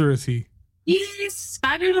much older is he? He's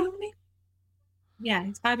 5 years older than me. Yeah,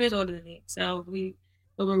 he's 5 years older than me. So we're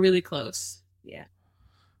really close. Yeah.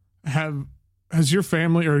 Has your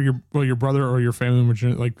family or your brother or your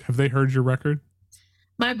family, like, have they heard your record?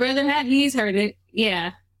 My brother he's heard it.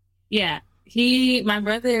 Yeah. My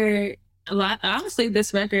brother, a lot. Honestly,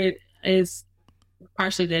 this record is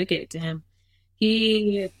partially dedicated to him.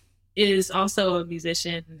 He is also a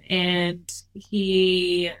musician, and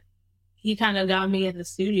he kind of got me in the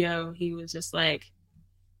studio. He was just like,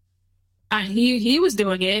 he was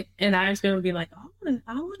doing it, and I was going to be like,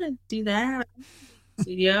 I want to do that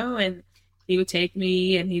studio, and he would take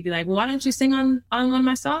me, and he'd be like, well, why don't you sing on one of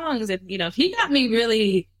my songs? And he got me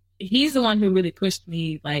really. He's the one who really pushed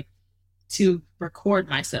me like to record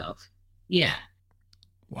myself. Yeah.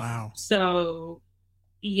 Wow. So,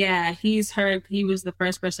 yeah, he was the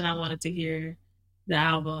first person I wanted to hear the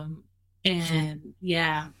album, and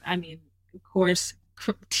yeah, I mean, of course,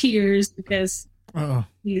 tears because.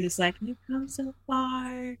 He was like, you've come so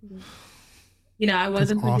far. I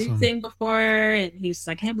wasn't producing before, and he's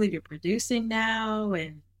like, I can't believe you're producing now.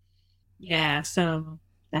 And yeah, so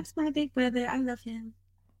that's my big brother. I love him.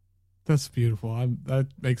 That's beautiful. That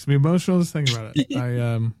makes me emotional just thinking about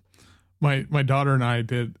it. My daughter and I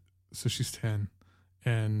did, so she's 10,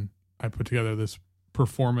 and I put together this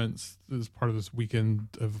performance as part of this weekend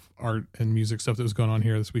of art and music stuff that was going on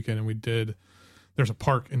here this weekend, and there's a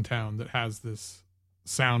park in town that has this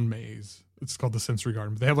sound maze. It's called the Sensory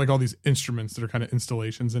Garden. But they have like all these instruments that are kind of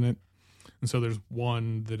installations in it. And so there's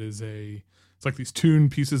one that is it's like these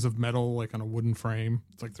tuned pieces of metal, like on a wooden frame.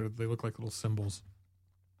 It's like they look like little cymbals.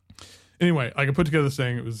 Anyway, I could put together this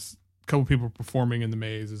thing. It was a couple people performing in the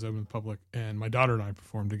maze. It was open to the public, and my daughter and I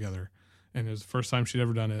performed together. And it was the first time she'd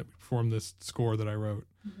ever done it. We performed this score that I wrote.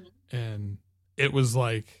 Mm-hmm. And it was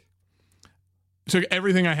like, took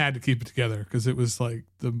everything I had to keep it together, because it was like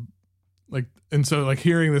and so like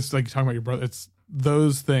hearing this, like talking about your brother, it's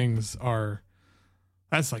those things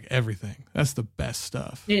that's like everything. That's the best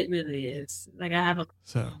stuff. It really is. Like I have a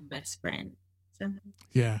best friend.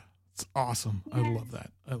 Yeah, it's awesome. Yeah. I love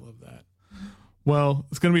that. Well,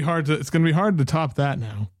 it's gonna be hard to top that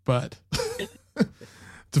now, but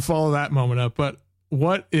to follow that moment up. But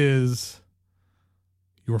what is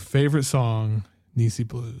your favorite song, Niecy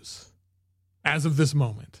Blues, as of this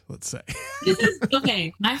moment? Let's say.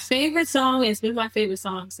 Okay. My favorite song, it's been my favorite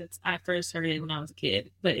song since I first heard it when I was a kid,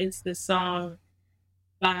 but it's the song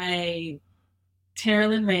by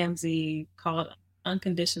Carolyn Ramsey called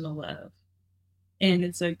 "Unconditional Love," and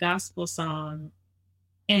it's a gospel song,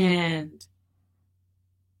 and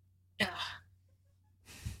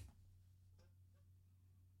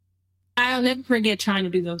I'll never forget trying to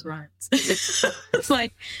do those runs. It's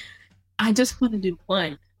like, I just want to do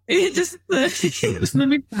one. Just let me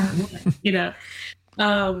find one, you know.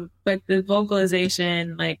 But the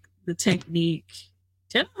vocalization, like the technique,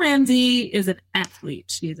 Jen Ramsey is an athlete.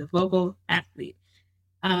 She's a vocal athlete.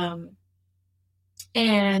 And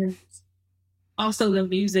also the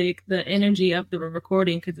music, the energy of the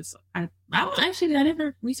recording, because it's, I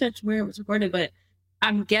never researched where it was recorded, but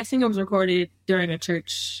I'm guessing it was recorded during a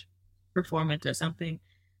church performance or something.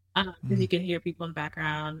 Because you can hear people in the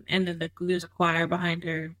background, and then there's a choir behind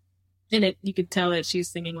her, and you could tell that she's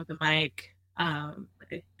singing with a mic,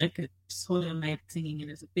 like a sort of mic singing, and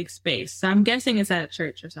it's a big space. So I'm guessing it's at a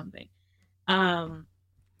church or something.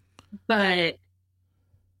 But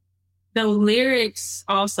the lyrics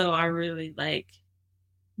also are really like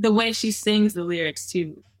the way she sings the lyrics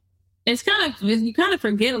too. It's you kind of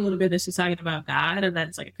forget a little bit that she's talking about God and that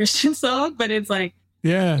it's like a Christian song, but it's like,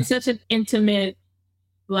 yeah, it's such an intimate,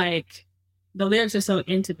 like the lyrics are so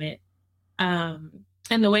intimate. And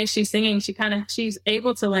the way she's singing, she's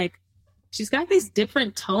able to like, she's got these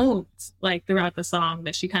different tones like throughout the song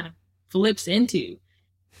that she kind of flips into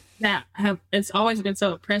that it's always been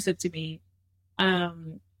so impressive to me.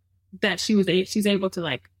 That she's able to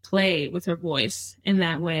like play with her voice in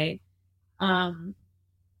that way.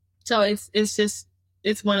 So it's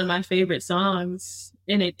one of my favorite songs,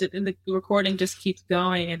 and the recording just keeps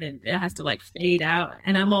going, and it has to like fade out,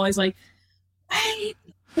 and I'm always like, wait,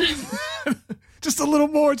 just a little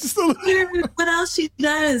more, just a little. What else she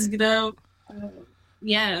does, you know?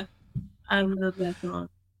 Yeah, I love that song.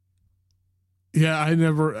 Yeah, I had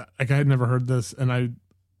never heard this, and I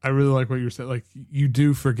really like what you're saying. Like, you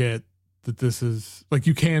do forget that this is like,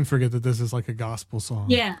 you can forget that this is like a gospel song.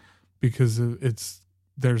 Yeah. Because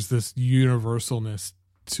there's this universalness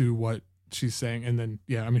to what she's saying. And then,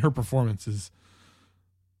 yeah, I mean, her performance is,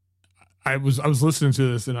 I was listening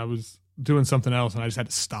to this and I was doing something else and I just had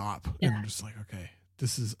to stop. Yeah. And I'm just like, okay,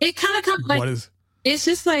 this is, it kind of comes like, it's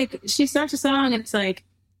just like, she starts a song and it's like,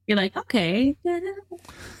 you're like, okay. And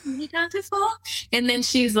then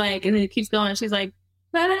she's like, and then it keeps going. She's like,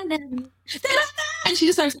 and she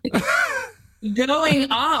just starts like,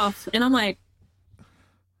 going off, and I'm like,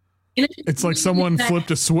 it's like someone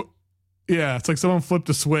flipped a switch. Yeah, it's like someone flipped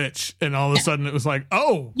a switch, and all of a sudden it was like,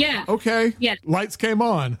 oh, yeah, okay, yeah, lights came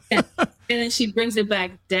on. And then she brings it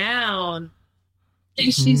back down,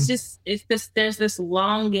 and she's just, there's this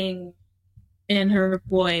longing in her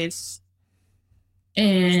voice,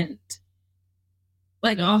 and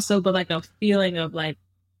like also, but like a feeling of like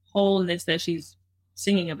wholeness that she's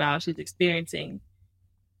singing about, she's experiencing.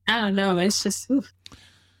 I don't know, it's just oof.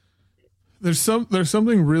 There's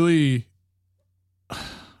something really,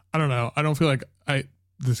 I don't know, I don't feel like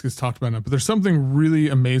this gets talked about enough, but there's something really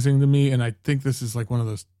amazing to me, and I think this is like one of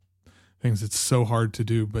those things that's so hard to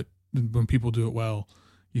do, but when people do it well,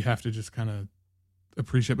 you have to just kind of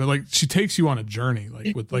appreciate. But like, she takes you on a journey,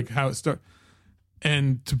 like with like how it starts,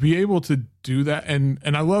 and to be able to do that, and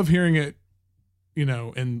I love hearing it, you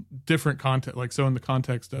know, in different context. Like, so in the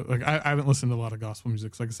context of like, I haven't listened to a lot of gospel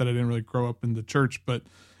music. So like I said, I didn't really grow up in the church,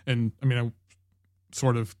 and I mean, I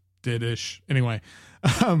sort of did-ish anyway.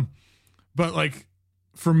 But like,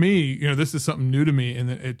 for me, you know, this is something new to me,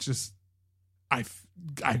 and it just, I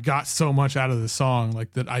got so much out of the song,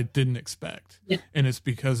 like, that I didn't expect. Yeah. And it's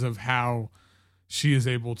because of how she is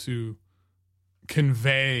able to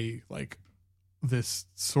convey like this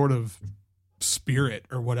sort of spirit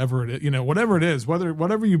or whatever it is, you know, whatever it is,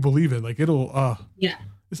 whatever you believe in, like it'll, yeah,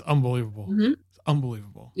 it's unbelievable. Mm-hmm. It's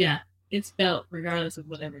unbelievable. Yeah. It's felt regardless of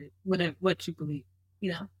what you believe,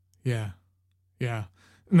 you know? Yeah. Yeah.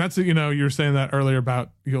 And that's, you know, you were saying that earlier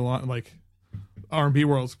about, you know, like R&B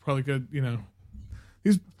world's probably good, you know,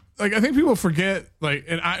 these, like, I think people forget, like,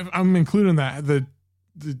 and I'm including that, the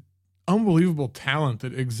unbelievable talent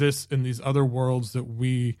that exists in these other worlds that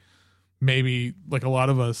we maybe, like, a lot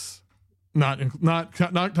of us, not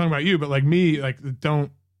talking about you, but like me, like,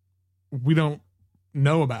 we don't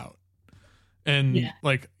know about, and yeah,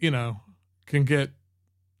 like, you know, can get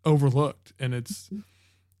overlooked, and it's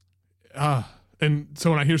and so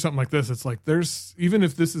when I hear something like this, it's like there's, even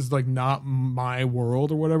if this is like not my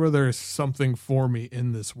world or whatever, there is something for me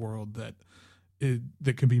in this world that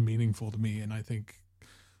can be meaningful to me, and I think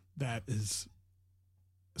that is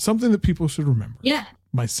something that people should remember. Yeah,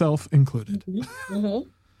 myself included.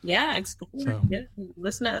 Yeah, explore. Yeah,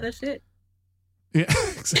 listen to other shit. Yeah,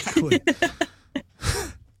 exactly.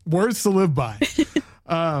 Words to live by.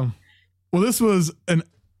 Well, this was an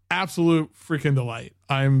absolute freaking delight.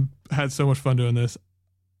 Had so much fun doing this.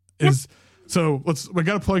 So we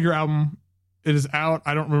got to plug your album. It is out.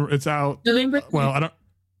 I don't remember. It's out. November. Well, I don't.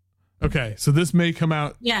 Okay, so this may come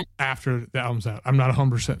out after the album's out. I'm not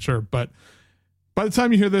 100% sure, but by the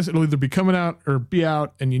time you hear this, it'll either be coming out or be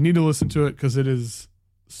out, and you need to listen to it because it is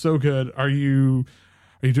so good. Are you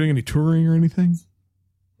doing any touring or anything?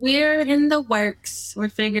 We're in the works. We're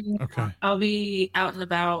figuring it out. I'll be out and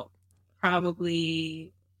about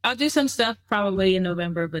probably. I'll do some stuff probably in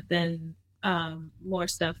November, but then more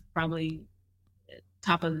stuff probably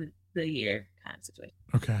top of the year kind of situation.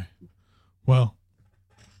 Okay. Well,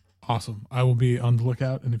 awesome. I will be on the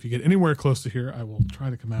lookout, and if you get anywhere close to here, I will try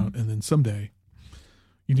to come out, and then someday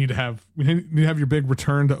we need to have your big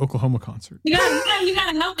return to Oklahoma concert. You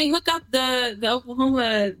gotta help me hook up the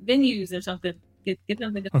Oklahoma venues or something. Get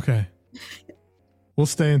something. Okay. We'll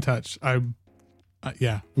stay in touch.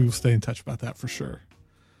 Yeah, we will stay in touch about that for sure.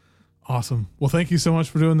 Awesome. Well, thank you so much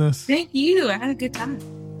for doing this. Thank you. I had a good time.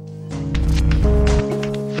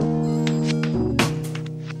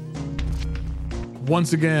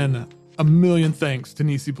 Once again, a million thanks to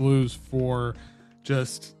Niecy Blues for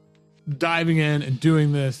just diving in and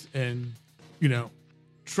doing this, and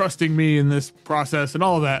trusting me in this process and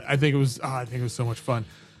all of that. I think it was so much fun.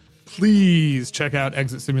 Please check out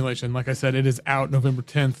Exit Simulation. Like I said, it is out November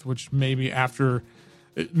 10th, which it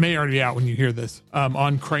may already be out when you hear this.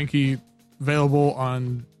 On Cranky, available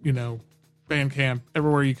on Bandcamp,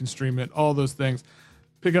 everywhere you can stream it, all those things.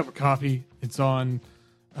 Pick up a copy. It's on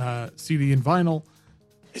CD and vinyl.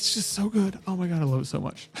 It's just so good. Oh my god, I love it so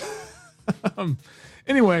much.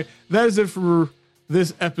 Anyway, that is it for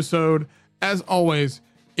this episode. As always,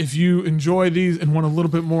 if you enjoy these and want a little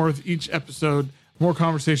bit more with each episode, more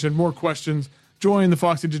conversation, more questions, join the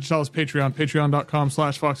Foxy Digitalis Patreon,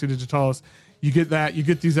 patreon.com/Foxy Digitalis. You get that. You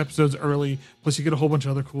get these episodes early. Plus, you get a whole bunch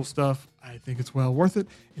of other cool stuff. I think it's well worth it,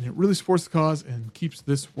 and it really supports the cause and keeps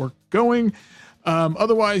this work going.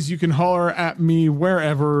 Otherwise, you can holler at me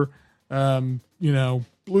wherever,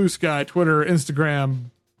 Blue Sky, Twitter, Instagram,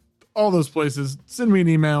 all those places. Send me an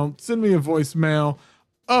email. Send me a voicemail.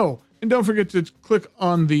 Oh, and don't forget to click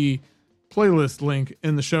on the playlist link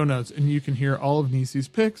in the show notes, and you can hear all of Niecy's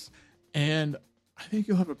picks, and I think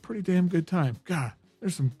you'll have a pretty damn good time. God,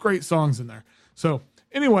 there's some great songs in there. So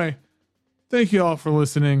anyway, thank you all for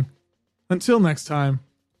listening. Until next time,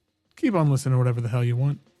 keep on listening to whatever the hell you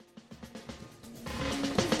want.